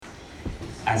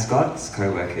As God's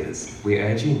co-workers, we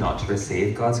urge you not to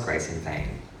receive God's grace in vain.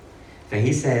 For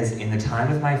he says, "In the time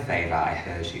of my favour I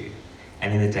heard you,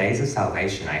 and in the days of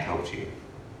salvation I helped you."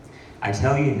 I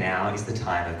tell you, now is the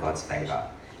time of God's favour.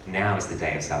 Now is the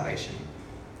day of salvation.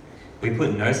 We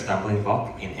put no stumbling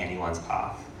block in anyone's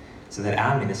path, so that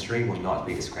our ministry will not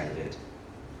be discredited.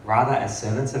 Rather, as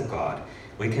servants of God,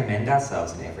 we commend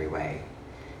ourselves in every way,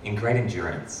 in great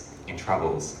endurance, in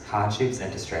troubles, hardships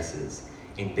and distresses,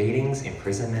 in beatings,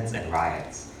 imprisonments and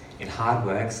riots, in hard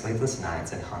work, sleepless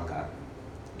nights and hunger,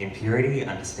 in purity,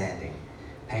 understanding,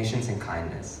 patience and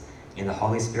kindness, in the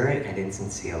Holy Spirit and in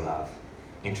sincere love,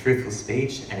 in truthful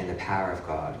speech and in the power of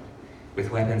God,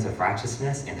 with weapons of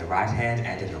righteousness in the right hand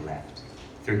and in the left,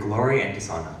 through glory and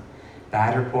dishonour,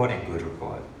 bad report and good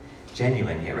report,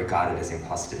 genuine yet regarded as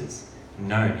impostors,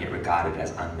 known yet regarded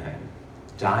as unknown,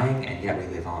 dying and yet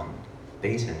we live on,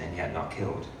 beaten and yet not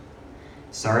killed,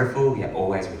 sorrowful yet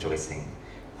always rejoicing,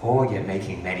 poor yet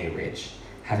making many rich,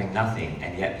 having nothing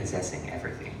and yet possessing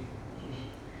everything.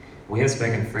 We have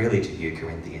spoken freely to you,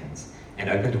 Corinthians, and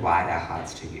opened wide our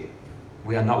hearts to you.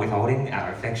 We are not withholding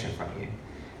our affection from you,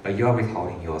 but you are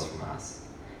withholding yours from us.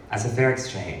 As a fair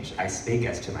exchange, I speak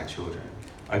as to my children.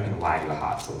 Open wide your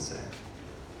hearts also.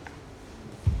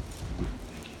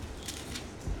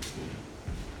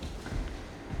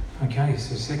 Okay,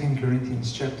 so 2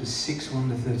 Corinthians chapter 6, 1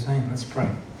 to 13. Let's pray.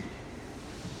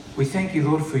 We thank you,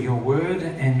 Lord, for your word,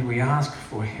 and we ask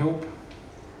for help.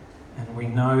 And we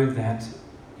know that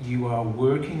you are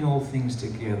working all things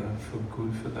together for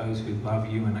good for those who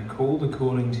love you and are called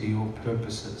according to your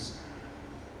purposes.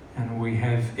 And we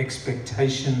have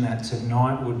expectation that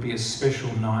tonight would be a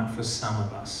special night for some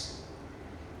of us.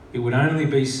 It would only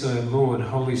be so, Lord,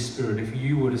 Holy Spirit, if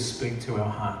you were to speak to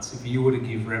our hearts, if you were to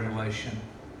give revelation,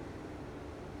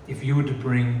 if you were to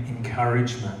bring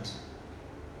encouragement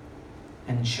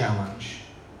and challenge.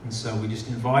 And so we just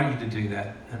invite you to do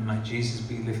that, and may Jesus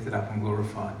be lifted up and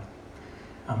glorified.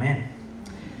 Amen.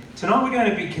 Tonight we're going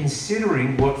to be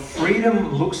considering what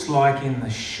freedom looks like in the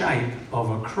shape of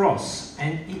a cross.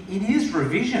 And it is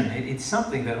revision. It's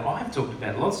something that I've talked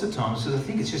about lots of times, because I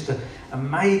think it's just a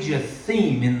major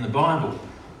theme in the Bible.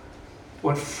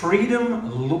 What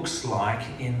freedom looks like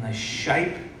in the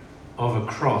shape of a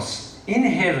cross. In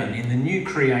heaven, in the new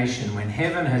creation, when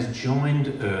heaven has joined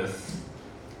earth,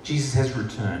 Jesus has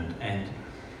returned, and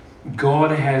God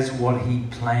has what he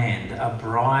planned, a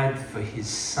bride for his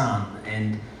son.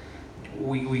 And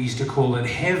we used to call it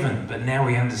heaven, but now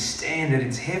we understand that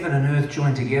it's heaven and earth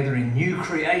joined together in new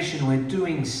creation. We're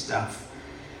doing stuff.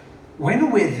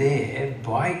 When we're there,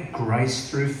 by grace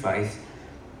through faith,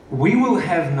 we will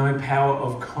have no power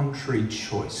of contrary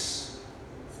choice.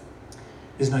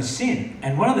 There's no sin.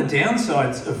 And one of the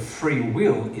downsides of free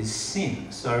will is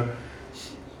sin. So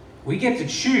we get to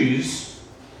choose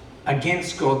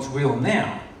against God's will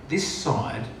now, this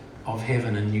side of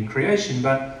heaven and new creation.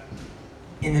 But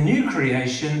in the new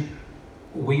creation,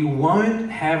 we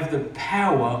won't have the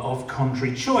power of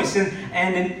contrary choice.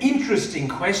 And an interesting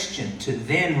question to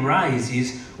then raise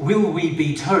is, will we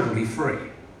be totally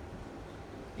free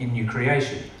in new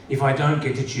creation if I don't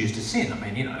get to choose to sin?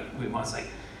 I mean, we might say,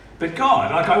 but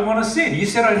God, I want to sin. You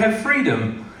said I'd have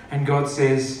freedom. And God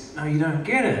says, no, you don't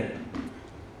get it.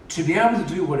 To be able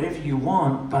to do whatever you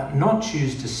want but not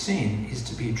choose to sin is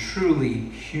to be truly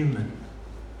human.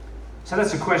 So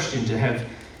that's a question to have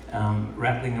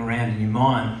rattling around in your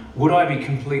mind. Would I be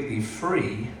completely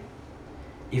free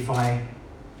if I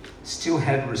still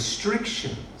had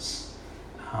restrictions?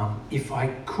 If I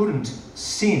couldn't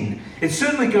sin? It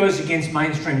certainly goes against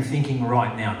mainstream thinking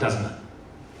right now, doesn't it?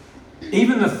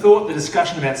 Even the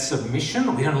discussion about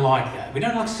submission, we don't like that. We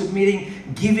don't like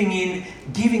submitting, giving in,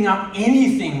 giving up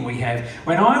anything we have.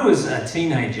 When I was a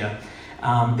teenager,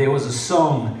 there was a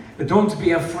song, "Don't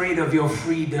be afraid of your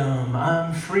freedom.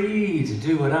 I'm free to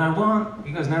do what I want."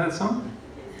 You guys know that song?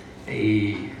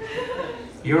 Hey,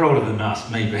 you're older than us,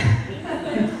 maybe.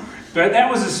 But that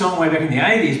was a song way back in the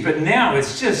 80s, but now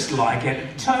it's just like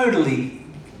it totally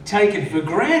taken for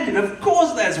granted. Of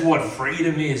course that's what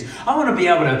freedom is. I want to be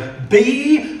able to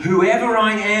be whoever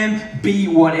I am, be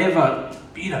whatever,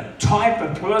 type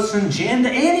of person, gender,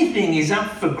 anything is up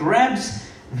for grabs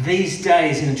these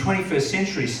days in the 21st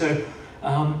century. So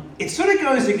it sort of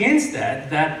goes against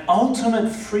that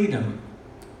ultimate freedom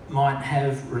might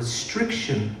have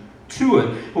restriction to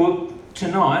it. Well,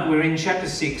 tonight we're in chapter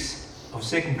 6 of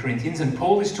 2 Corinthians, and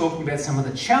Paul is talking about some of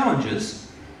the challenges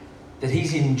that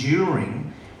he's enduring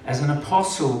as an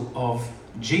apostle of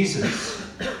Jesus.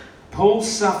 Paul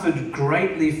suffered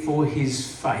greatly for his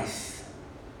faith.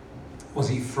 Was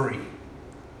he free?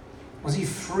 Was he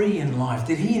free in life?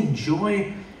 Did he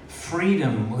enjoy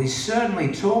freedom? Well, he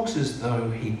certainly talks as though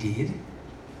he did.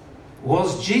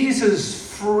 Was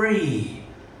Jesus free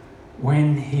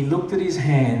when he looked at his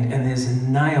hand and there's a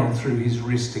nail through his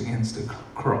wrist against a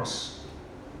cross?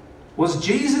 Was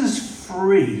Jesus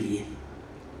free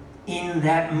in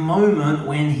that moment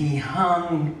when he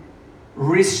hung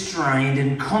restrained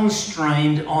and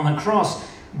constrained on a cross?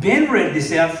 Ben read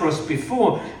this out for us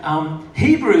before.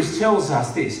 Hebrews tells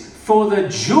us this. For the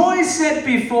joy set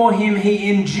before him, he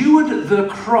endured the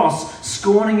cross,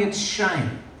 scorning its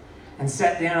shame, and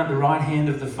sat down at the right hand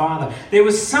of the Father. There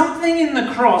was something in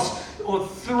the cross, or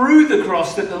through the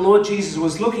cross, that the Lord Jesus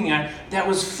was looking at that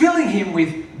was filling him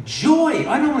with joy.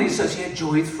 I normally associate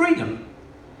joy with freedom.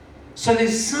 So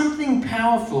there's something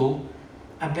powerful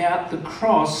about the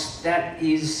cross that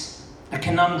is a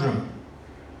conundrum.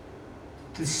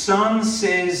 The Son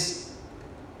says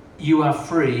you are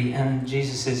free, and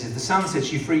Jesus says if the Son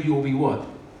sets you free, you will be what?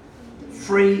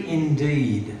 Free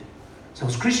indeed. So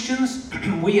as Christians,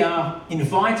 we are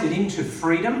invited into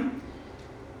freedom,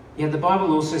 yet the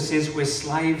Bible also says we're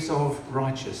slaves of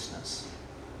righteousness.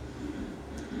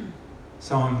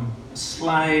 So I'm a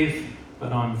slave,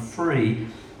 but I'm free.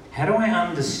 How do I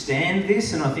understand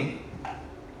this? And I think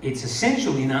it's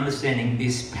essential in understanding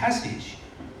this passage.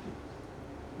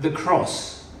 The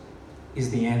cross is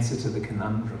the answer to the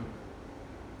conundrum.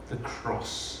 The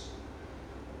cross.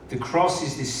 The cross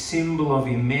is this symbol of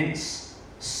immense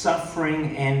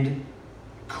suffering and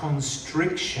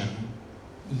constriction,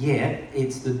 yet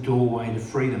it's the doorway to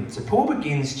freedom. So Paul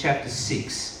begins chapter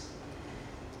 6,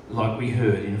 like we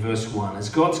heard in verse 1. As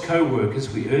God's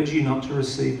co-workers, we urge you not to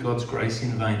receive God's grace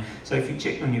in vain. So if you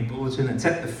check on your bulletin, it's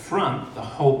at the front, the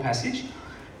whole passage,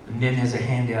 and then there's a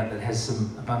handout that has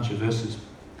a bunch of verses.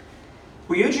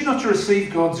 We urge you not to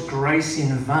receive God's grace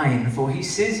in vain, for he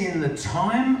says, in the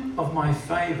time of my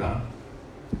favour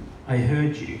I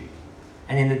heard you,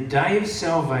 and in the day of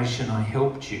salvation I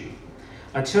helped you.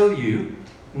 I tell you,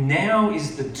 now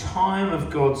is the time of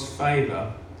God's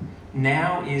favour.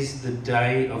 Now is the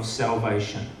day of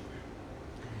salvation.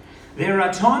 There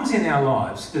are times in our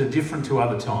lives that are different to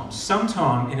other times.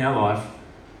 Sometime in our life,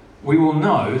 we will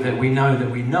know that we know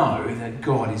that we know that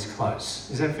God is close.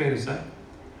 Is that fair to say?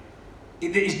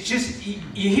 It's just,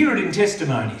 you hear it in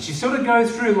testimonies. You sort of go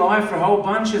through life for a whole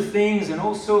bunch of things and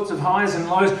all sorts of highs and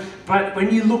lows, but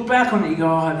when you look back on it, you go,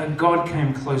 oh, God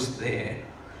came close there.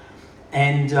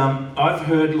 And I've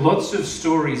heard lots of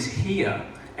stories here,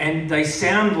 and they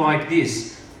sound like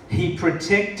this. He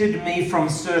protected me from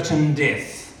certain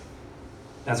death.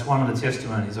 That's one of the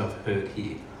testimonies I've heard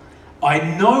here.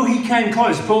 I know he came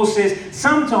close. Paul says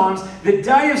sometimes the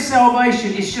day of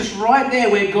salvation is just right there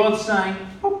where God's saying,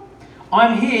 oh,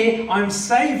 I'm here, I'm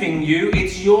saving you,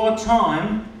 it's your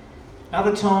time.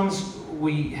 Other times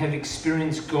we have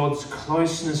experienced God's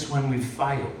closeness when we've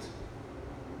failed.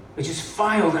 We just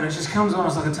failed and it just comes on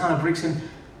us like a ton of bricks,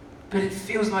 but it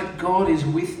feels like God is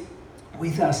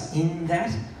with us in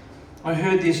that. I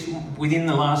heard this within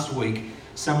the last week,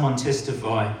 someone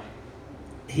testify,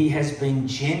 he has been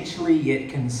gently yet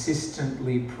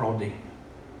consistently prodding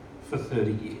for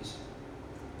 30 years.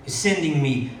 He's sending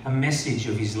me a message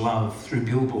of his love through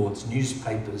billboards,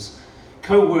 newspapers,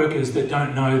 co-workers that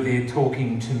don't know they're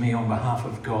talking to me on behalf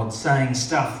of God, saying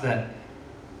stuff that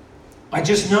I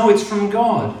just know it's from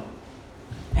God.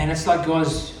 And it's like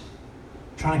God's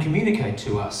trying to communicate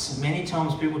to us. Many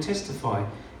times people testify.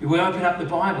 We open up the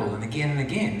Bible and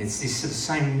again, it's this sort of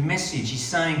same message. He's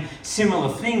saying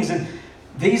similar things. And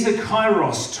these are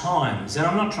kairos times. And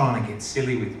I'm not trying to get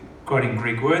silly with quoting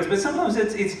Greek words, but sometimes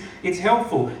it's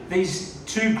helpful. These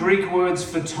two Greek words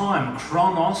for time,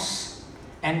 chronos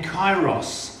and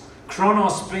kairos.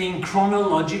 Chronos being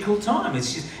chronological time.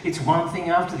 It's one thing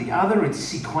after the other. It's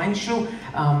sequential.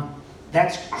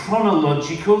 That's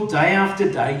chronological, day after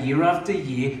day, year after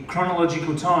year,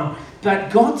 chronological time. But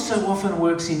God so often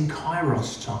works in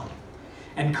kairos time.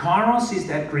 And kairos is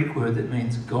that Greek word that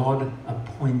means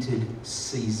God-appointed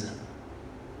season.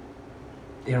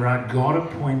 There are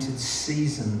God-appointed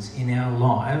seasons in our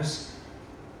lives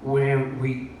where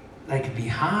they could be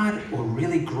hard or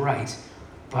really great,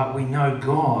 but we know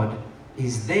God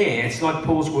is there. It's like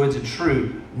Paul's words are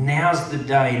true. Now's the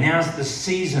day, now's the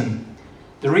season.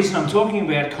 The reason I'm talking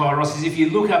about kairos is if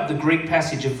you look up the Greek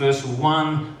passage of verse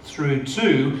 1 through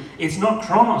 2, it's not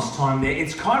chronos time there,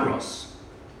 it's kairos.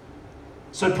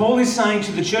 So Paul is saying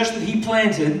to the church that he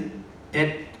planted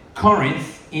at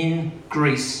Corinth in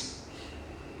Greece,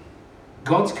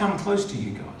 God's come close to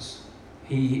you guys.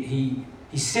 He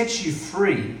sets you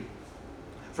free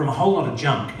from a whole lot of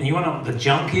junk. And you want to know what the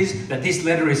junk is that this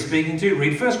letter is speaking to?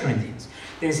 Read 1 Corinthians.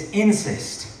 There's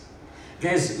incest.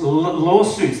 There's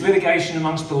lawsuits, litigation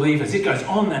amongst believers. It goes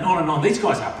on and on and on. These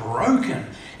guys are broken.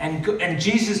 And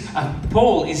Jesus,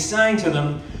 Paul is saying to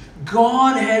them,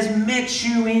 God has met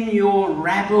you in your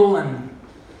rabble and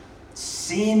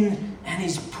sin and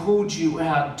he's pulled you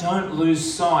out. Don't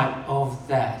lose sight of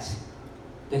that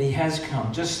he has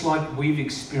come. Just like we've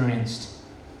experienced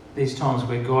these times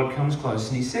where God comes close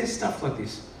and he says stuff like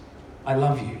this. I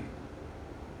love you.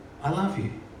 I love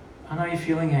you. I know you're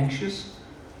feeling anxious.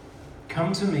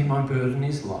 Come to me, my burden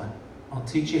is light. I'll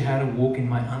teach you how to walk in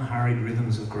my unhurried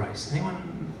rhythms of grace.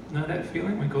 Anyone know that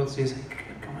feeling when God says, hey,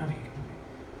 come over here.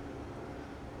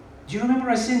 Do you remember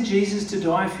I sent Jesus to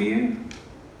die for you?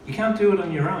 You can't do it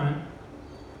on your own.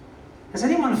 Has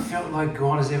anyone felt like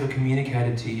God has ever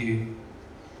communicated to you,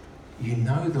 you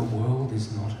know the world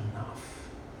is not enough?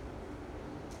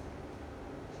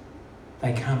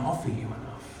 They can't offer you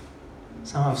enough.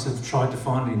 Some of us have tried to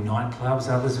find it in nightclubs,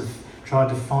 others have tried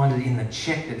to find it in the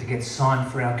check that gets signed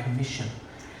for our commission.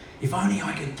 If only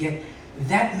I could get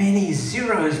that many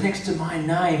zeros next to my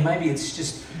name. Maybe it's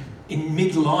just in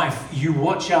midlife you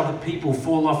watch other people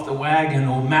fall off the wagon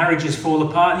or marriages fall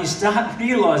apart and you start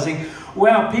realising,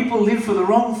 wow, people live for the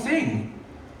wrong thing.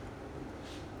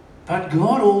 But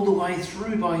God all the way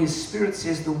through by his Spirit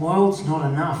says the world's not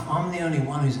enough. I'm the only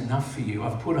one who's enough for you.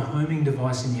 I've put a homing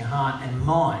device in your heart and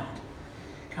mind.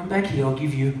 Come back here, I'll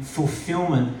give you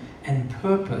fulfilment and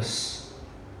purpose.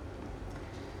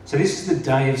 So this is the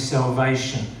day of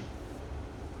salvation.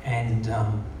 And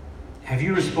have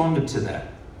you responded to that?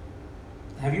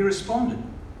 Have you responded?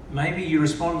 Maybe you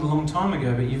responded a long time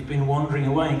ago, but you've been wandering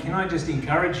away. And can I just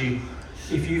encourage you,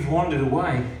 if you've wandered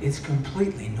away, it's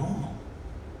completely normal.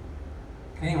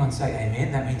 Can anyone say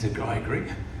amen? That means I agree.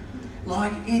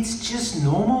 Like, it's just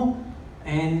normal.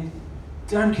 And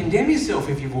don't condemn yourself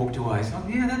if you've walked away. It's like,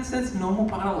 yeah, that's a normal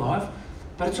part of life.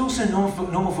 But it's also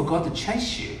normal for God to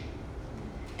chase you.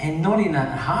 And not in a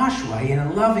harsh way, in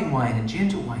a loving way, in a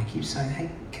gentle way. He keeps saying, hey,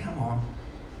 come on,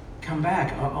 come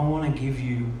back. I want to give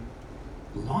you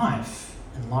life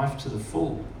and life to the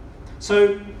full.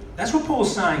 So that's what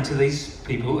Paul's saying to these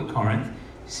people at Corinth.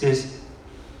 He says,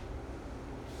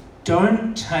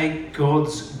 don't take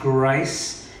God's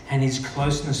grace and his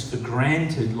closeness for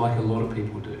granted like a lot of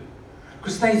people do.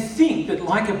 Because they think that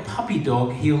like a puppy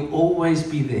dog, he'll always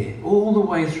be there, all the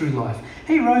way through life.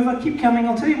 Hey, Rover, keep coming,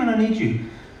 I'll tell you when I need you.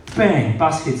 Bang,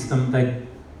 bus hits them, they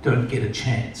don't get a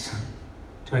chance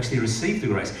to actually receive the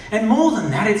grace. And more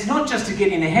than that, it's not just to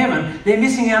get into heaven, they're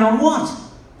missing out on what?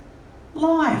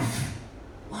 Life.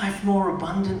 Life more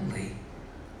abundantly.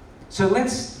 So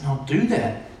let's not do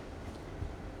that.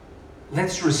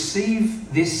 Let's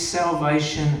receive this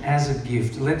salvation as a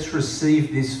gift. Let's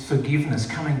receive this forgiveness,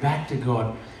 coming back to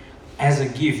God as a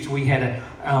gift. We had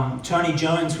Tony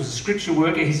Jones was a scripture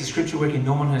worker. He's a scripture worker in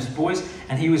Normanhurst Boys,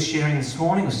 and he was sharing this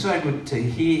morning. It was so good to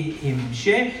hear him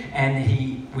share, and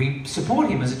we support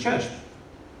him as a church.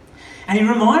 And he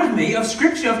reminded me of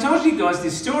scripture. I've told you guys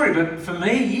this story, but for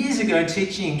me, years ago,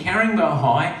 teaching in Caringbah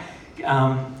High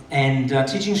and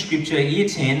teaching scripture, year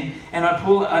 10, and I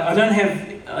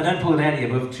don't pull it out yet,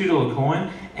 but a $2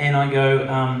 coin, and I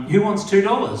go, who wants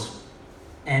 $2?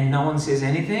 And no one says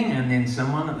anything, and then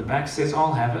someone at the back says,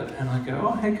 I'll have it. And I go,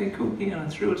 oh, okay, cool, yeah, and I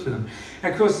threw it to them.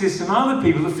 Of course, there's some other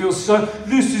people that feel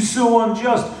this is so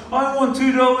unjust. I want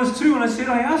 $2 too. And I said,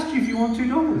 I asked you if you want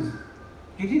 $2.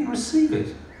 You didn't receive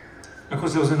it. Of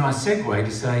course, there was a nice segue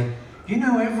to say, you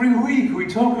know, every week we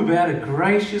talk about a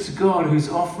gracious God who's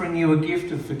offering you a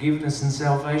gift of forgiveness and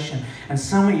salvation. And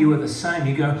some of you are the same.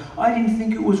 You go, I didn't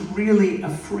think it was really a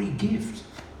free gift.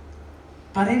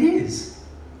 But it is.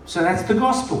 So that's the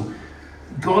gospel.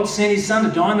 God sent his son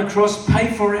to die on the cross,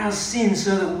 pay for our sins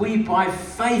so that we, by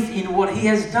faith in what he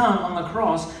has done on the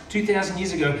cross 2,000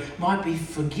 years ago, might be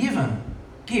forgiven.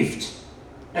 Gift.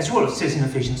 That's what it says in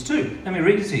Ephesians 2. Let me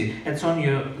read it to you. It's on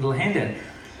your little handout.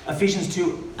 Ephesians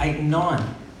 2, 8 and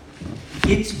 9.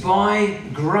 It's by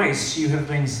grace you have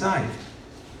been saved,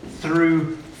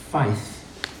 through faith.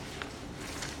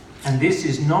 And this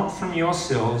is not from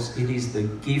yourselves, it is the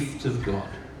gift of God.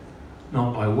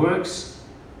 Not by works,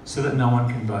 so that no one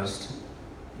can boast.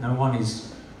 No one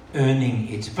is earning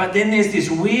it. But then there's this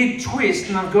weird twist,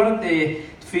 and I've got it there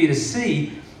for you to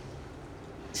see.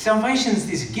 Salvation is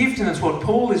this gift, and it's what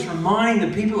Paul is reminding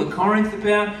the people at Corinth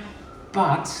about.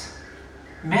 But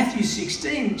Matthew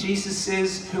 16, Jesus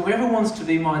says, whoever wants to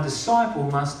be my disciple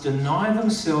must deny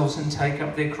themselves and take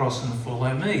up their cross and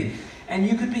follow me. And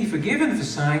you could be forgiven for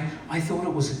saying, I thought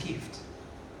it was a gift.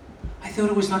 I thought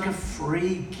it was like a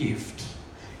free gift.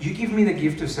 You give me the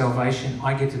gift of salvation,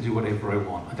 I get to do whatever I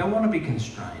want. I don't want to be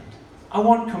constrained. I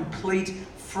want complete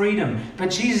freedom. But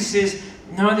Jesus says,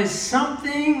 No, there's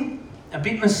something a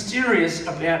bit mysterious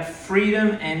about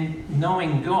freedom and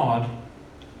knowing God.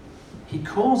 He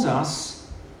calls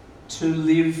us to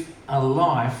live a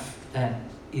life that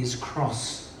is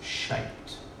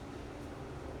cross-shaped.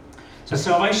 So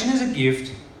salvation is a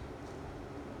gift,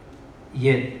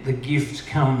 yet the gift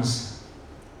comes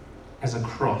as a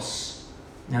cross.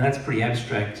 Now that's pretty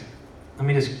abstract. Let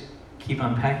me just keep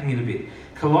unpacking it a bit.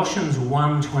 Colossians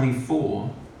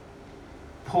 1:24,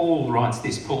 Paul writes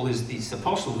this. Paul is this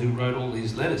apostle who wrote all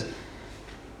these letters.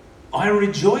 I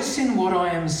rejoice in what I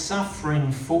am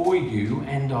suffering for you,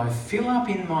 and I fill up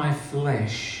in my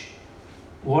flesh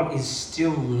what is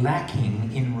still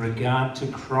lacking in regard to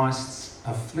Christ's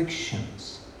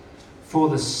afflictions, for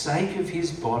the sake of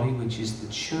his body, which is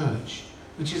the church.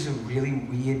 Which is a really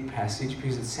weird passage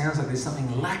because it sounds like there's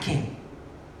something lacking,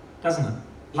 doesn't it?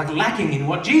 Like lacking in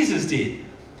what Jesus did.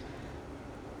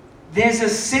 There's a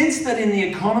sense that in the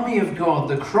economy of God,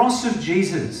 the cross of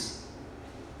Jesus,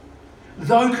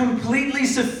 though completely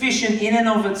sufficient in and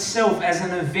of itself as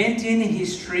an event in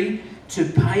history to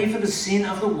pay for the sin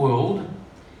of the world,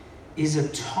 is a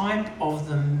type of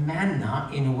the manner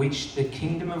in which the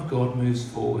kingdom of God moves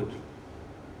forward.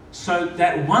 So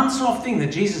that once-off thing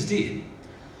that Jesus did,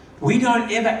 we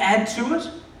don't ever add to it,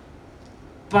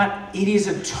 but it is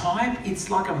a type, it's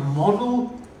like a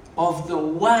model of the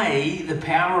way the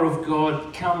power of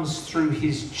God comes through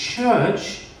his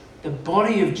church, the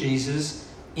body of Jesus,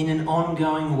 in an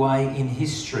ongoing way in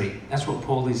history. That's what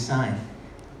Paul is saying.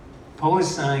 Paul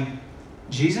is saying,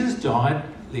 Jesus died,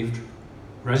 lived,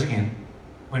 rose again,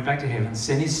 went back to heaven,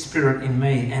 sent his spirit in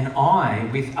me, and I,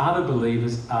 with other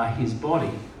believers, are his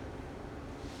body.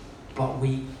 But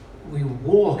we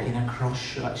walk in a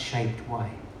cross-shaped way.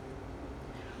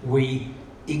 We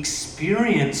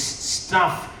experience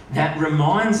stuff that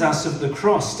reminds us of the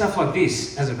cross, stuff like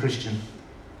this as a Christian.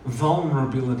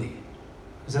 Vulnerability.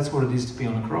 Because that's what it is to be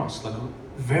on a cross, like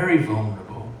very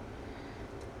vulnerable.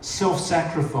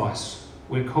 Self-sacrifice,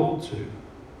 we're called to.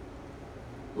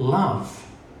 Love,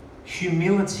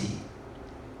 humility,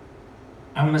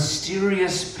 a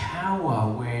mysterious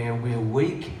power where we're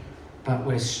weak but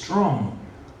we're strong.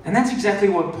 And that's exactly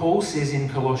what Paul says in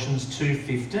Colossians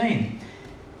 2:15.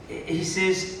 He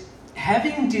says,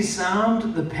 having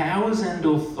disarmed the powers and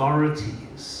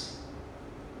authorities,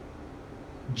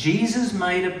 Jesus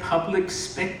made a public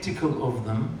spectacle of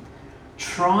them,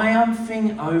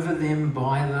 triumphing over them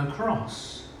by the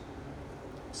cross.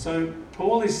 So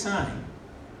Paul is saying,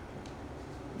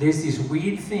 there's this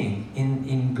weird thing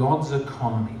in God's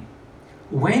economy.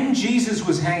 When Jesus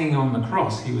was hanging on the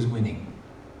cross, he was winning.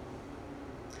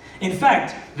 In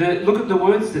fact, look at the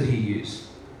words that he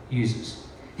uses.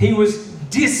 He was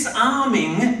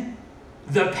disarming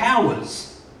the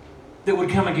powers that would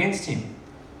come against him.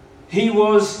 He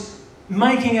was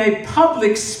making a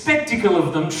public spectacle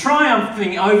of them,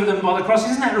 triumphing over them by the cross.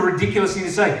 Isn't that a ridiculous thing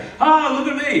to say? Oh,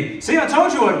 look at me. See, I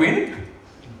told you I'd win.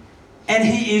 And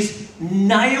he is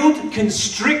nailed,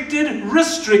 constricted,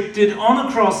 restricted on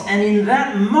a cross. And in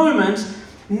that moment,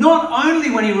 not only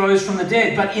when he rose from the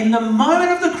dead, but in the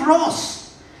moment of the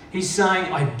cross, he's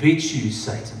saying, I beat you,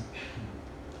 Satan.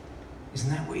 Isn't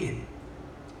that weird?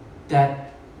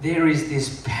 That there is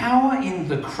this power in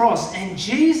the cross. And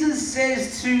Jesus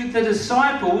says to the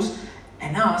disciples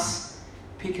and us,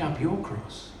 pick up your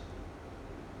cross.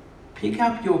 Pick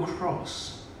up your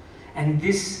cross. And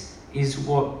this is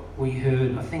what we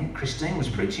heard, I think Christine was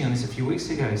preaching on this a few weeks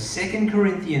ago. 2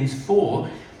 Corinthians 4.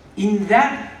 In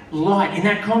that light, in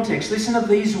that context, listen to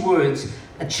these words,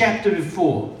 a chapter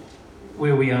before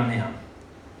where we are now.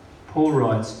 Paul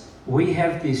writes, we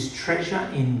have this treasure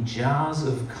in jars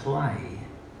of clay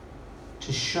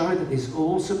to show that this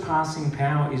all-surpassing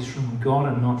power is from God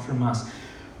and not from us.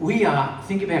 We are,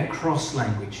 think about cross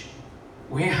language.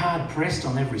 We're hard-pressed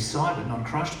on every side, but not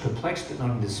crushed, perplexed, but not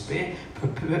in despair,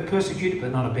 persecuted,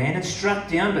 but not abandoned, struck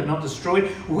down, but not destroyed.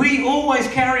 We always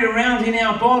carry around in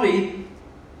our body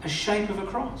a shape of a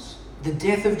cross, the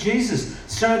death of Jesus,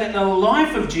 so that the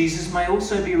life of Jesus may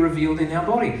also be revealed in our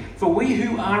body. For we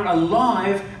who are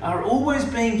alive are always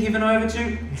being given over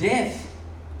to death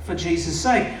for Jesus'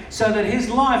 sake, so that his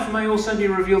life may also be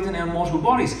revealed in our mortal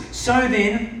bodies. So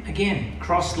then, again,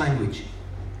 cross language.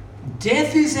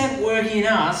 Death is at work in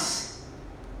us,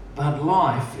 but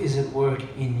life is at work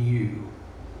in you.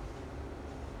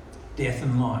 Death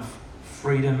and life,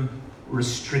 freedom,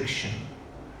 restriction.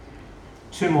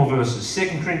 Two more verses.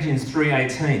 2 Corinthians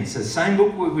 3:18. So same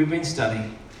book we've been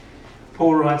studying.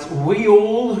 Paul writes, we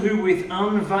all who with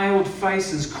unveiled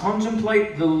faces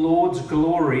contemplate the Lord's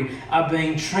glory are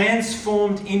being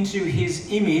transformed into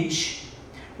his image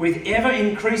with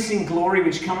ever-increasing glory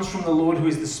which comes from the Lord who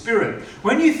is the Spirit.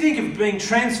 When you think of being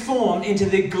transformed into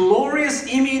the glorious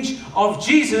image of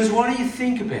Jesus, what do you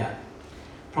think about?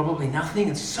 Probably nothing.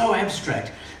 It's so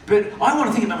abstract. But I want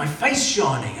to think about my face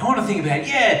shining. I want to think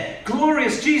about,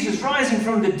 glorious Jesus rising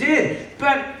from the dead.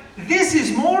 But this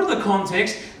is more the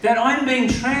context that I'm being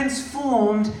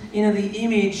transformed into the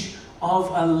image of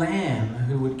a lamb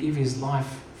who would give his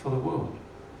life for the world.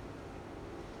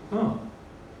 Oh,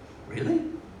 really?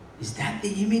 Is that the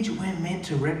image we're meant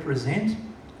to represent?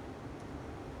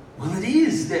 Well, it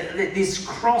is. This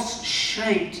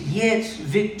cross-shaped yet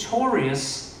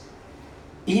victorious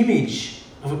image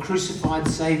of a crucified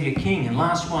Saviour King. And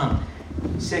last one,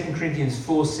 2 Corinthians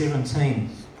 4:17.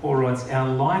 Paul writes, our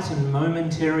light and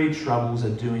momentary troubles are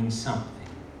doing something.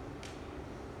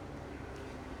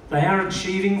 They are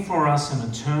achieving for us an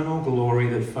eternal glory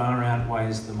that far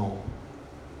outweighs them all.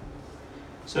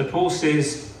 So Paul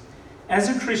says, as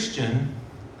a Christian,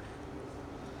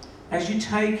 as you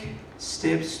take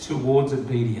steps towards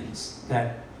obedience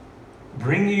that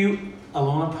bring you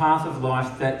along a path of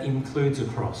life that includes a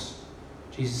cross,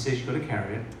 Jesus says you've got to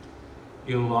carry it,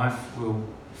 your life will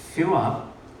fill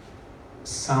up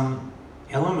some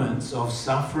elements of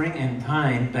suffering and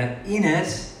pain, but in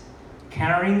it,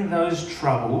 carrying those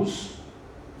troubles,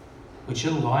 which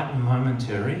are light and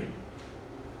momentary,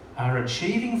 are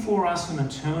achieving for us an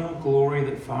eternal glory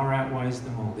that far outweighs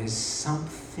them all. There's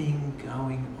something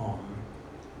going on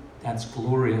that's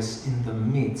glorious in the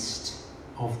midst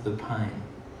of the pain.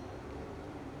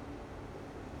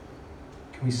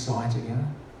 Can we sigh together?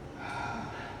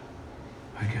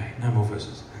 Okay, no more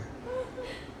verses.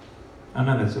 I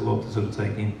know that's a lot to sort of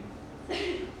take in.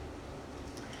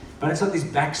 But it's like this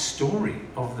backstory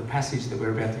of the passage that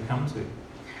we're about to come to.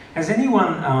 Has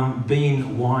anyone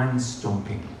been wine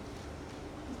stomping?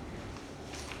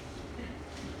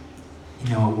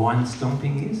 You know what wine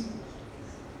stomping is?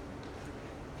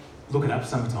 Look it up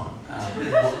sometime.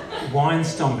 Wine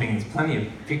stomping, there's plenty of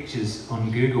pictures on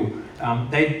Google.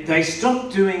 They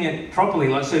stopped doing it properly,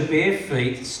 like so bare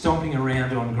feet, stomping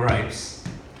around on grapes,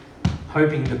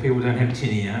 hoping that people don't have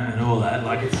tinea and all that.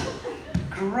 Like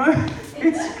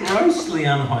it's grossly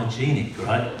unhygienic,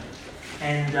 right?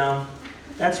 And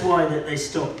that's why they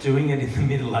stopped doing it in the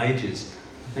Middle Ages.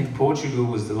 I think Portugal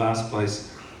was the last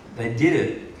place they did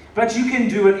it. But you can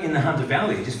do it in the Hunter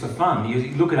Valley just for fun.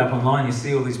 You look it up online, you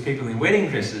see all these people in wedding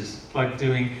dresses, like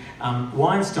doing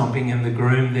wine stomping, and the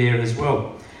groom there as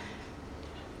well.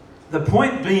 The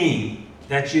point being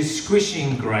that you're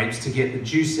squishing grapes to get the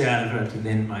juice out of it to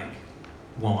then make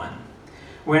wine.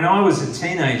 When I was a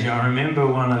teenager, I remember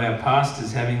one of our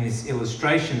pastors having this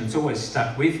illustration that's always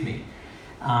stuck with me.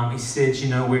 He said,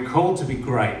 we're called to be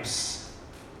grapes.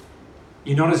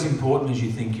 You're not as important as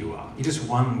you think you are. You're just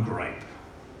one grape.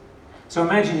 So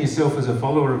imagine yourself as a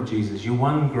follower of Jesus. You're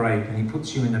one grape and he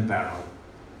puts you in a barrel.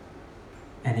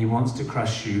 And he wants to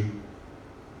crush you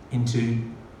into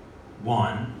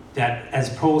wine that, as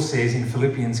Paul says in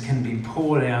Philippians, can be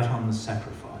poured out on the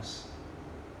sacrifice.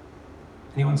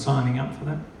 Anyone signing up for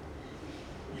that?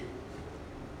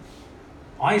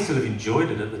 I sort of enjoyed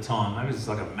it at the time. I was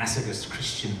like a masochist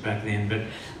Christian back then, but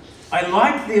I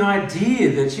liked the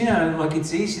idea that,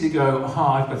 it's easy to go,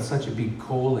 I've got such a big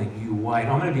calling, you wait.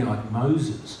 I'm going to be like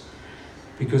Moses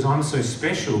because I'm so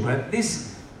special. But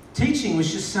this teaching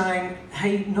was just saying,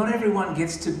 hey, not everyone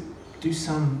gets to do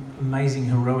some amazing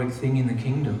heroic thing in the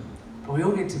kingdom, but we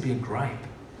all get to be a grape.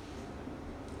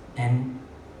 And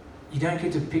you don't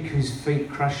get to pick whose feet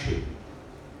crush you.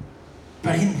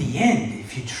 But in the end,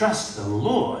 if you trust the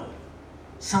Lord,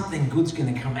 something good's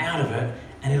going to come out of it,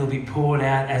 and it'll be poured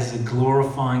out as a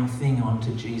glorifying thing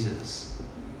onto Jesus.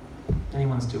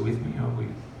 Anyone still with me? Or are we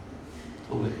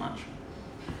a little bit much?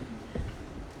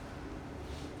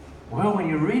 Well, when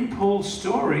you read Paul's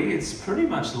story, it's pretty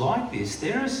much like this.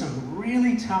 There is some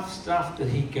really tough stuff that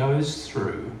he goes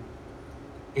through.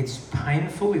 It's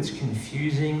painful, it's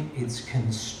confusing, it's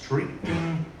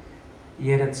constricting,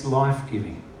 yet it's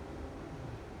life-giving.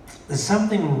 There's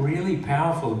something really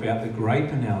powerful about the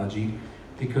grape analogy,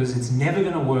 because it's never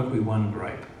going to work with one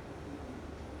grape.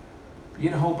 You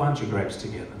get a whole bunch of grapes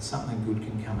together and something good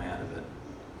can come out of it.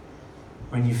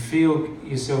 When you feel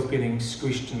yourself getting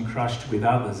squished and crushed with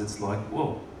others, it's like,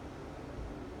 whoa,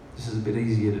 this is a bit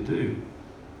easier to do.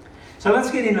 So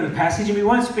let's get into the passage, and we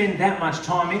won't spend that much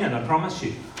time in it, I promise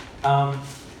you.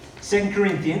 2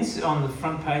 Corinthians on the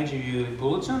front page of your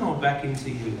bulletin, or back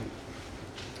into your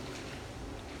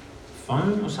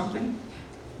phone or something.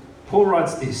 Paul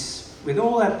writes this. With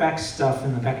all that back stuff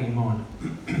in the back of your mind,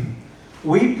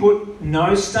 we put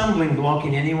no stumbling block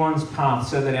in anyone's path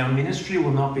so that our ministry will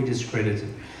not be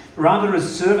discredited. Rather,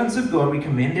 as servants of God, we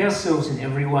commend ourselves in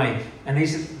every way. And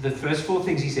these are the first 4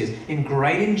 things he says. In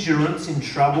great endurance, in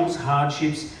troubles,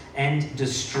 hardships, and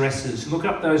distresses. Look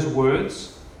up those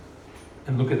words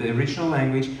and look at the original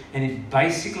language, and it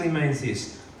basically means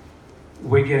this.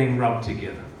 We're getting rubbed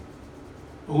together.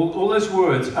 All those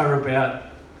words are about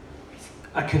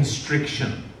a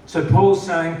constriction. So Paul's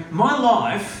saying, my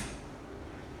life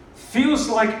feels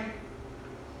like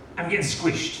I'm getting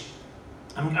squished.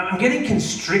 I'm getting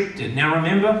constricted. Now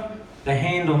remember, the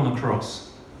hand on the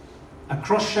cross. A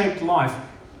cross-shaped life,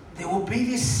 there will be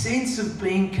this sense of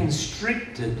being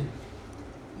constricted,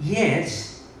 yet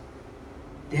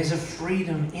there's a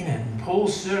freedom in it. And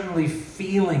Paul's certainly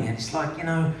feeling it. It's like,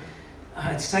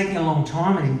 it's taking a long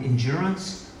time, and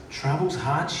endurance, troubles,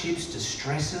 hardships,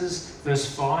 distresses.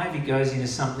 Verse 5, he goes into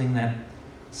something that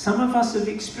some of us have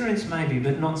experienced maybe,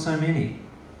 but not so many.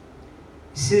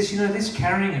 He says, this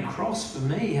carrying a cross for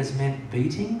me has meant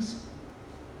beatings.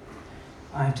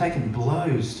 I have taken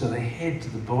blows to the head, to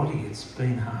the body. It's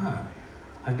been hard.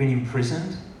 I've been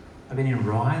imprisoned. I've been in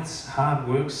riots, hard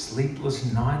work,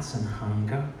 sleepless nights, and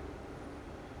hunger.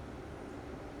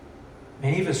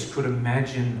 Many of us could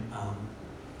imagine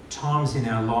times in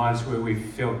our lives where we've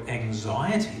felt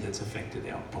anxiety that's affected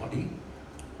our body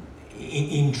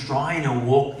in trying to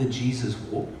walk the Jesus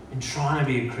walk, in trying to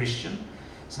be a Christian.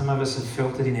 Some of us have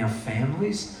felt it in our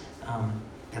families,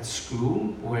 at school,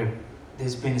 where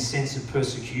there's been a sense of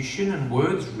persecution and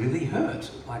words really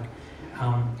hurt.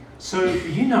 So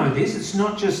this, it's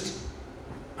not just,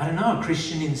 a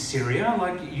Christian in Syria,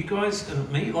 like you guys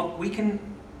and me, we can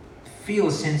feel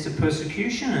a sense of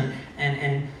persecution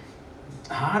and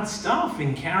hard stuff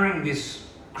in carrying this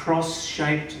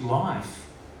cross-shaped life.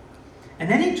 And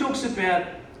then he talks about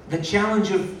the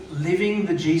challenge of living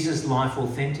the Jesus life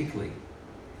authentically.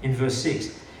 In verse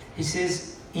 6, he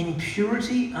says, in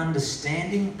purity,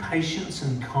 understanding, patience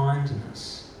and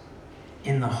kindness,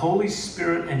 in the Holy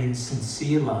Spirit and in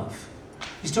sincere love.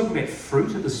 He's talking about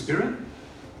fruit of the Spirit.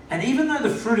 And even though the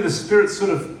fruit of the Spirit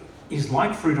sort of is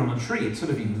like fruit on a tree, it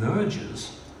sort of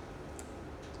emerges.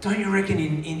 Don't you reckon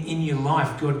in your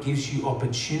life God gives you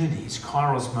opportunities,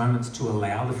 kairos moments, to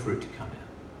allow the fruit to come out?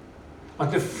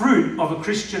 Like the fruit of a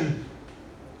Christian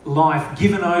life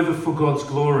given over for God's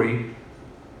glory,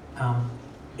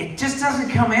 it just doesn't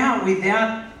come out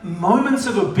without moments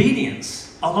of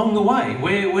obedience along the way,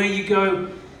 where you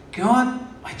go, God,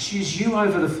 I choose you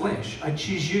over the flesh. I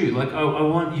choose you. I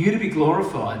want you to be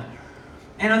glorified.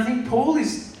 And I think Paul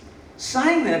is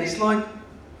saying that. He's like,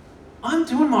 I'm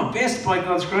doing my best by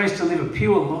God's grace to live a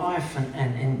pure life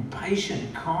and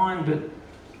patient, kind, but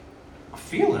I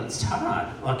feel that it's hard.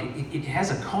 It has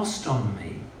a cost on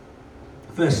me.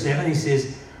 Verse 7, he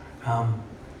says,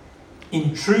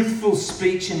 in truthful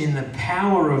speech and in the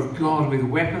power of God, with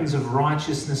weapons of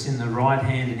righteousness in the right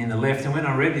hand and in the left. And when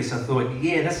I read this, I thought,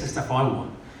 yeah, that's the stuff I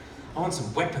want. I want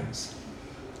some weapons.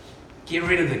 Get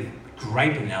rid of the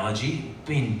grape analogy,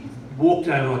 being walked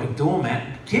over like a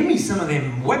doormat. Give me some of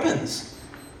them weapons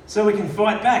so we can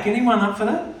fight back. Anyone up for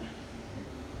that?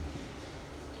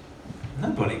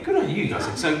 Nobody. Good on you guys.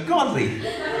 It's so godly.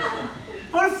 I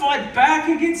want to fight back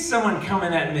against someone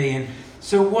coming at me. And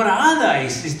so what are they?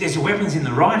 There's weapons in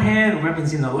the right hand and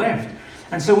weapons in the left.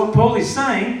 And so what Paul is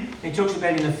saying, he talks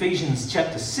about in Ephesians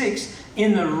chapter 6,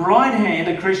 in the right hand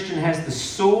a Christian has the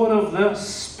sword of the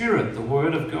Spirit, the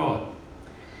Word of God.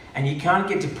 And you can't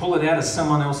get to pull it out of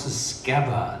someone else's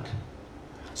scabbard.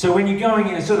 So when you're going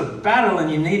in a sort of battle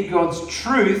and you need God's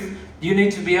truth, you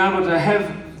need to be able to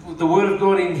have the Word of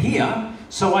God in here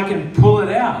so I can pull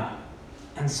it out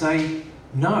and say,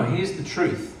 no, here's the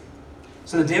truth.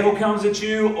 So the devil comes at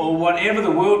you, or whatever,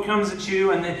 the world comes at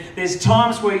you, and there's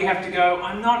times where you have to go,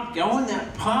 I'm not going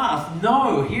that path.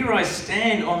 No, here I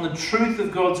stand on the truth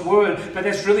of God's word. But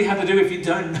that's really hard to do if you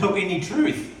don't know any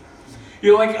truth.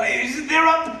 You're like,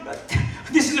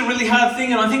 this is a really hard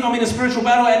thing, and I think I'm in a spiritual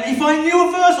battle, and if I knew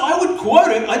a verse, I would quote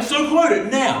it. I'd so quote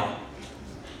it now.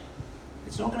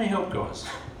 It's not going to help, guys.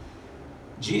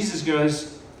 Jesus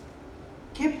goes,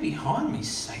 get behind me,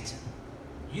 Satan.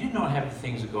 You do not have the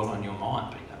things of God on your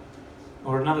mind, Peter.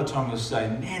 Or another time he'll say,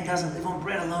 man doesn't live on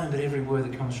bread alone, but every word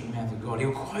that comes from the mouth of God.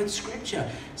 He'll quote scripture.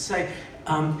 Say,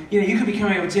 you could be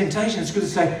coming up with temptation. It's good to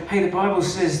say, hey, the Bible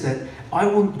says that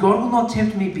God will not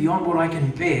tempt me beyond what I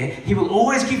can bear. He will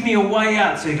always give me a way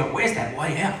out. So you go, where's that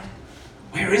way out?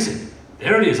 Where is it?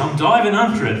 There it is. I'm diving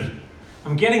under it.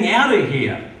 I'm getting out of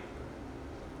here.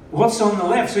 What's on the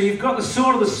left? So you've got the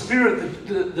sword of the Spirit,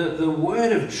 the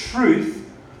word of truth.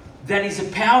 That is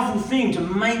a powerful thing to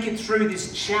make it through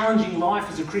this challenging life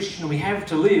as a Christian we have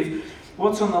to live.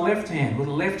 What's on the left hand? Well,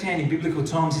 the left hand in biblical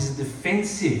times is a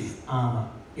defensive armour.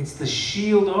 It's the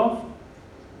shield of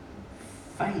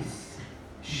faith.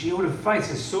 Shield of faith.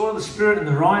 So sword of the Spirit in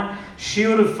the right,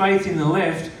 shield of faith in the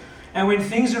left. And when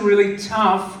things are really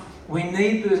tough, we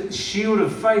need the shield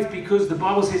of faith because the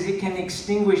Bible says it can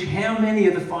extinguish how many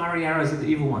of the fiery arrows of the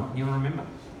evil one? You want to remember?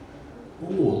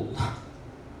 All.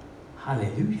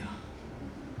 Hallelujah.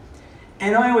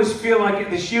 And I always feel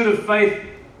like the shield of faith,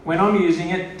 when I'm using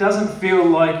it, doesn't feel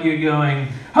like you're going,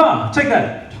 take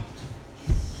that.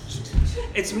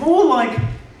 It's more like,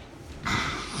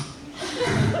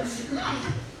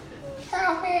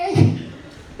 help me.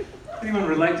 Anyone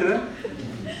relate to that?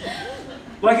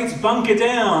 Like it's bunker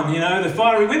down,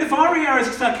 when the fiery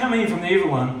arrows start coming in from the evil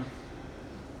one,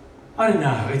 I don't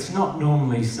know, it's not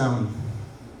normally some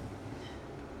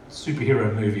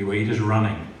superhero movie where you're just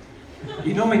running.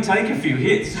 You normally take a few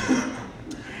hits.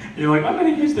 You're like, I'm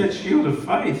going to use that shield of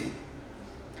faith.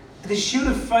 The shield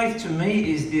of faith to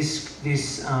me is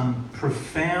this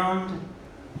profound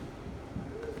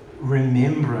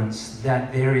remembrance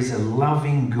that there is a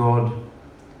loving God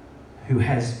who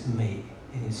has me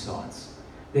in his sights.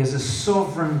 There's a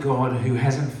sovereign God who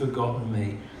hasn't forgotten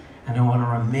me. And I want to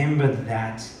remember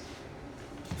that.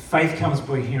 Faith comes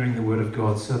by hearing the word of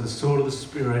God. So the sword of the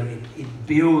Spirit, it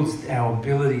builds our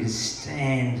ability to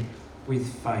stand with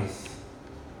faith.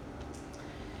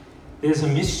 There's a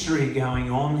mystery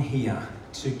going on here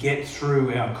to get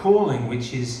through our calling,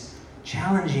 which is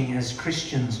challenging as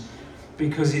Christians,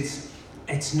 because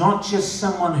it's not just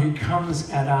someone who comes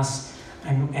at us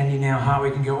and in our heart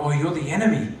we can go, oh, you're the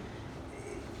enemy.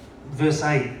 Verse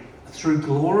 8, through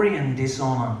glory and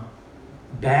dishonour,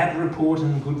 bad report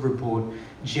and good report,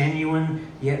 genuine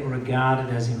yet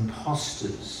regarded as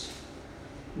impostors,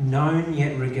 known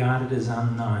yet regarded as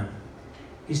unknown.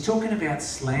 He's talking about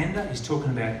slander, he's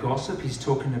talking about gossip, he's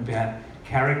talking about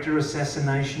character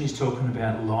assassination, he's talking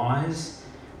about lies.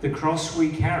 The cross we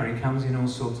carry comes in all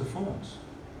sorts of forms.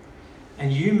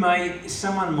 And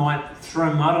someone might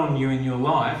throw mud on you in your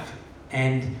life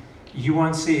and you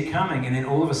won't see it coming, and then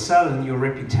all of a sudden your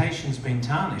reputation's been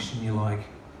tarnished and you're like,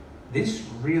 this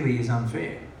really is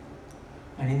unfair.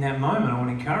 And in that moment I want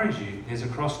to encourage you, there's a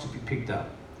cross to be picked up,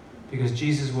 because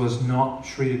Jesus was not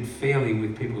treated fairly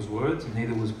with people's words, and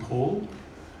neither was Paul.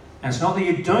 And it's not that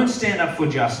you don't stand up for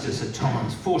justice at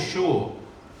times, for sure,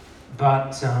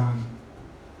 but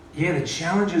the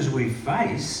challenges we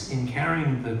face in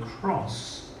carrying the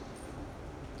cross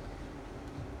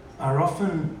are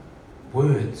often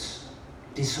words,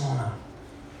 dishonour.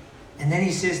 And then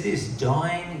he says this,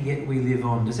 dying yet we live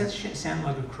on. Does that sound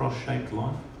like a cross-shaped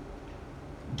life?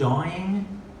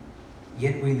 Dying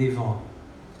yet we live on.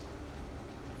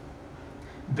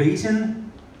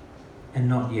 Beaten and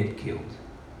not yet killed.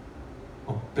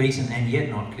 Or beaten and yet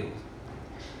not killed.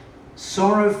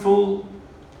 Sorrowful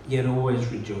yet always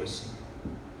rejoicing.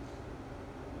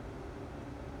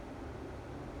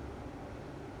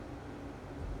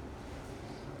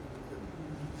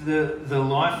 The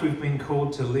life we've been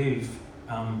called to live,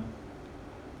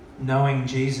 knowing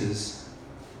Jesus,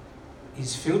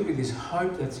 is filled with this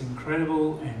hope that's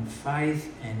incredible, and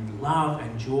faith and love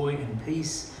and joy and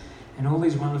peace and all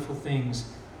these wonderful things.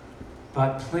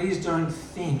 But please don't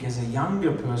think, as a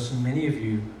younger person, many of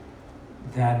you,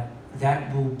 that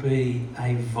will be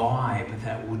a vibe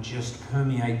that will just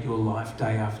permeate your life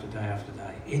day after day after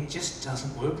day. It just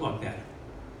doesn't work like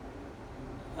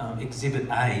that. Exhibit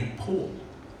A, Paul.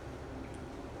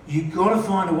 You've got to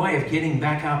find a way of getting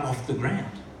back up off the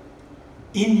ground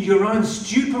in your own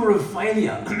stupor of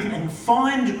failure and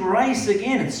find grace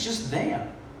again. It's just there.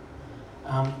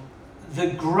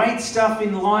 The great stuff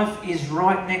in life is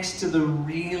right next to the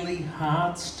really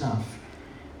hard stuff.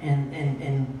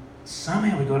 And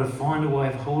somehow we've got to find a way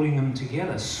of holding them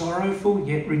together. Sorrowful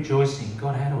yet rejoicing.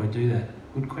 God, how do I do that?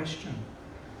 Good question.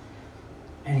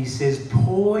 And he says,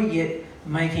 poor yet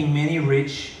making many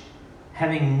rich,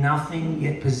 having nothing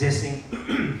yet possessing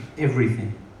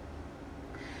everything.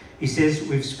 He says,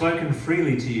 we've spoken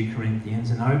freely to you,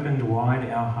 Corinthians, and opened wide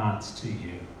our hearts to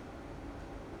you.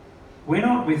 We're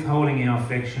not withholding our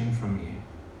affection from you,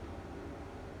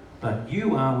 but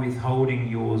you are withholding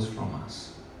yours from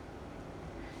us.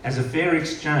 As a fair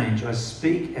exchange, I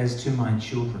speak as to my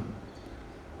children.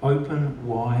 Open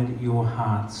wide your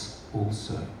hearts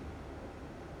also.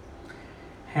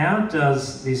 How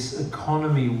does this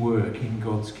economy work in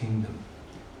God's kingdom,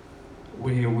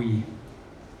 where we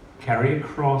carry a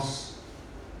cross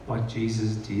like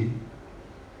Jesus did?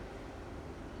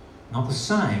 Not the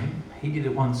same, he did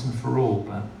it once and for all,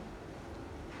 but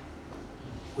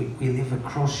we live a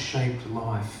cross-shaped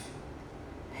life.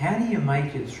 How do you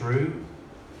make it through?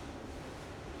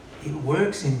 It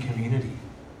works in community.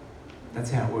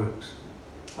 That's how it works.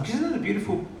 Like, isn't it a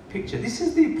beautiful picture? This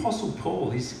is the Apostle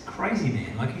Paul. He's a crazy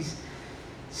man. Like, he's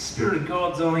Spirit of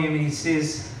God's on him, and he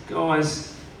says,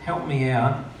 guys, help me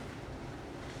out.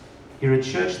 You're a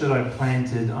church that I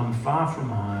planted. I'm far from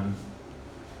home.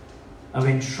 I've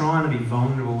been trying to be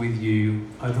vulnerable with you,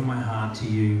 open my heart to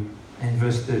you. And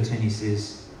verse 13 he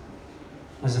says,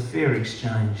 as a fair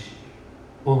exchange,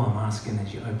 all I'm asking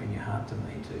is you open your heart to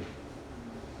me too.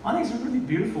 I think it's a really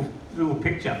beautiful little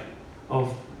picture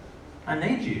of, I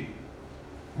need you.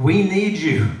 We need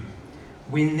you.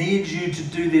 We need you to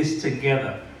do this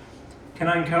together. Can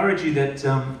I encourage you that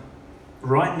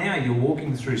right now you're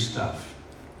walking through stuff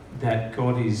that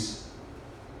God is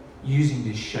using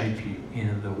to shape you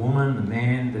into the woman, the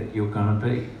man that you're going to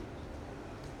be.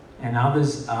 And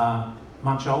others are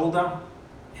much older,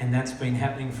 and that's been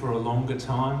happening for a longer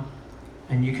time.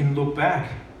 And you can look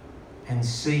back and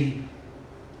see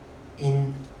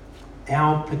in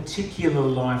our particular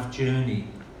life journey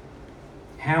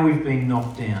how we've been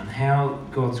knocked down, how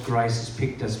God's grace has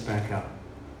picked us back up.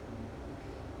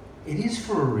 It is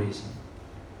for a reason.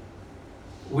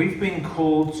 We've been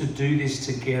called to do this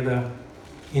together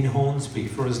in Hornsby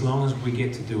for as long as we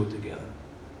get to do it together.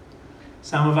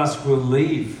 Some of us will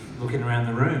leave, looking around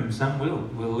the room, some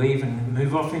will leave and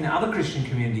move off in other Christian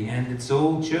community, and it's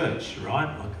all church,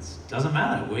 right? Like, it doesn't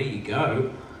matter where you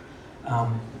go.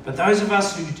 But those of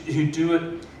us who do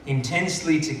it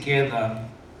intensely together,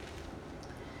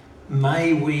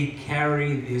 may we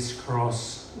carry this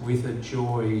cross with a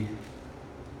joy,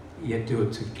 yet do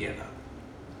it together.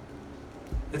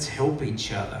 Let's help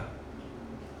each other.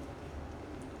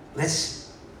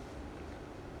 Let's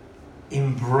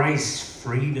embrace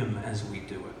freedom as we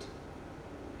do it.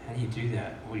 How do you do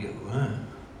that? Well, you learn.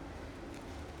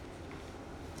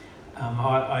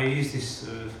 I used this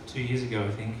 2 years ago,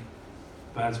 I think,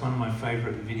 but it's one of my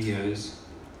favourite videos.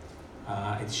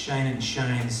 It's Shane and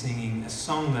Shane singing a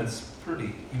song that's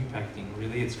pretty impacting,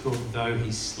 really. It's called Though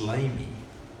He Slay Me.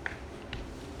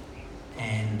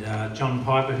 And John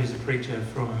Piper, who's a preacher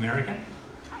from America,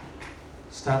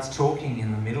 starts talking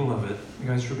in the middle of it. It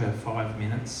goes for about 5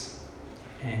 minutes.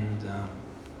 And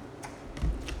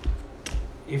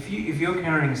if you're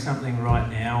carrying something right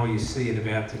now, or you see it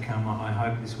about to come, I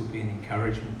hope this will be an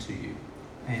encouragement to you.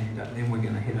 And then we're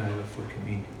going to head over for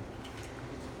communion.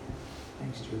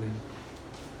 Thanks, Julian.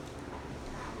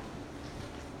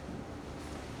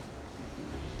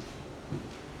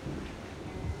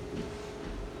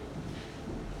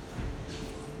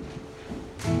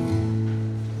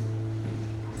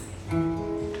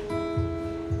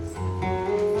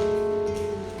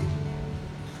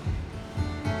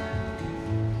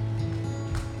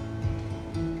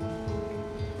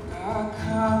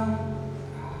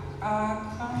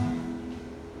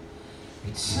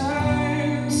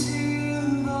 Return to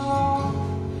the Lord,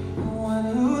 the one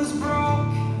who's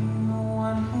broken, the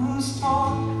one who's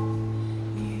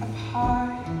torn me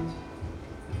apart.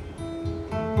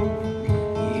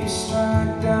 You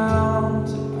strike down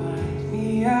to bind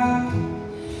me up.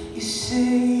 You say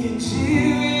you do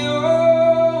it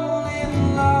all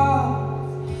in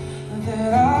love,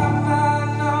 that I might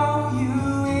know you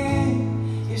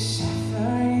in your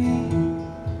suffering.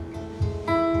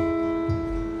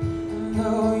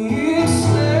 Though you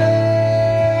slay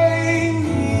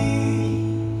me,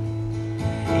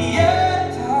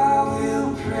 yet I will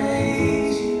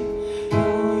praise you.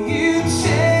 Though you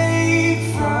take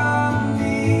from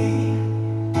me,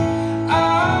 I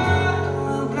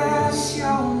will bless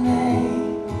your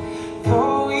name.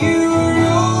 Though you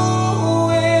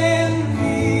ruin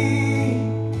me,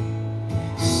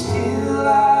 still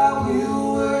I will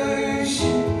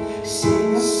worship,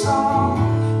 sing a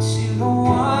song to the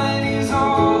one is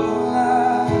all I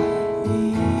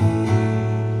need.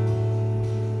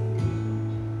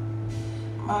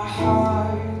 My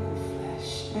heart and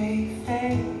flesh may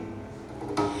fade,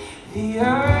 the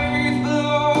earth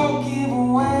below give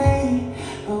way,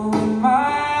 but with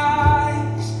my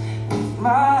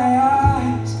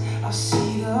eyes, I'll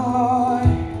see the Lord.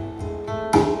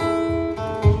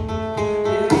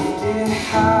 Lifted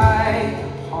high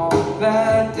upon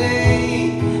that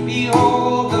day,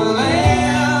 behold the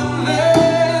Lamb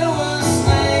that was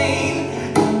slain,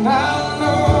 and I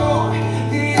know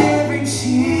that every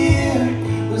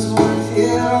tear was worth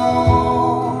it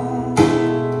all.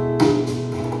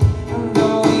 And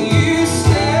though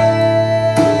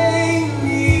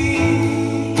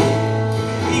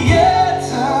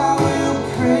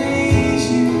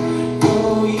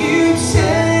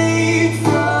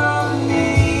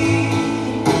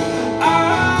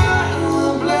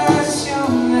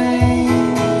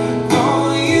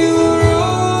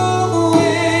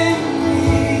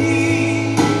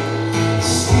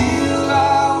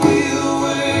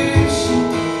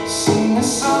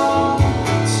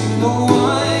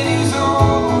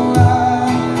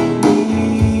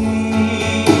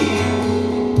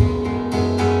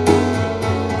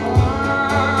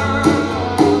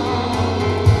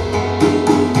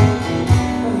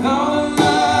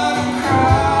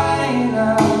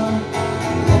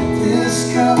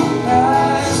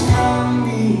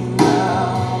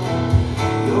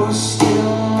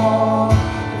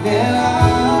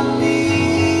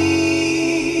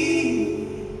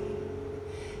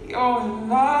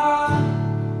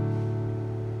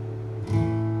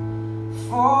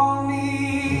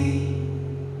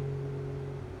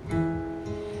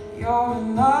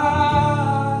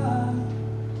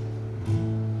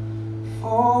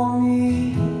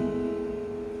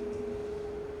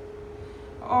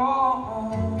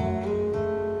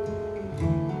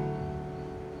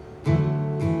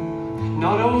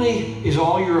Not only is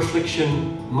all your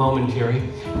affliction momentary,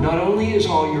 not only is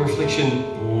all your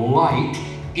affliction light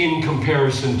in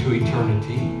comparison to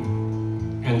eternity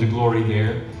and the glory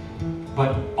there,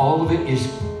 but all of it is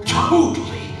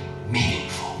totally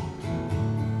meaningful.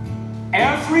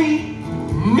 Every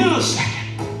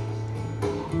millisecond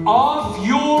of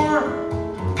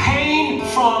your pain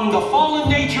from the fallen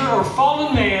nature or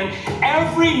fallen man,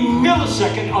 every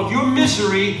millisecond of your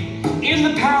misery in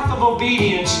the path of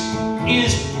obedience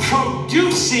is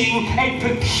producing a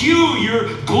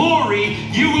peculiar glory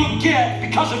you will get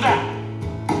because of that.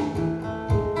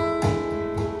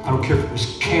 I don't care if it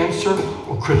was cancer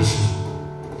or criticism.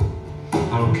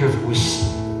 I don't care if it was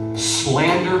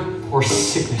slander or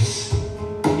sickness.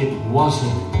 It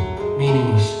wasn't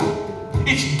meaningless.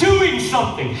 It's doing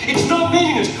something. It's not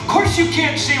meaningless. Of course you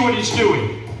can't see what it's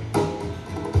doing.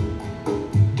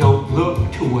 Don't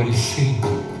look to what is seen.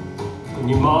 When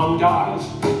your mom dies,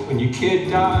 when your kid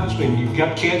dies, when you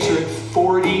got cancer at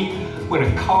 40, when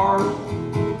a car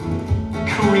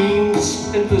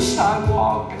careens into the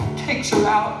sidewalk and takes her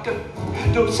out,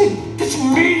 don't say, it's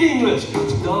meaningless.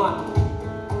 It's not.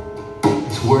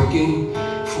 It's working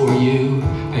for you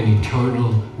an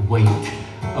eternal weight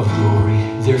of glory.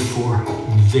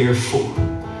 Therefore,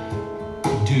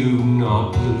 do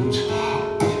not lose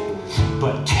heart,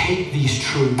 but take these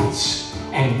truths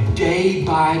and day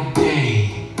by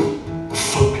day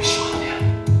focus on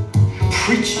them.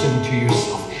 Preach them to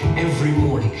yourself every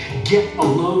morning. Get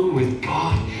alone with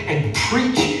God and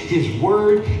preach His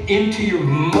word into your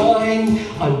mind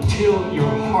until your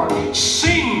heart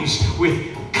sings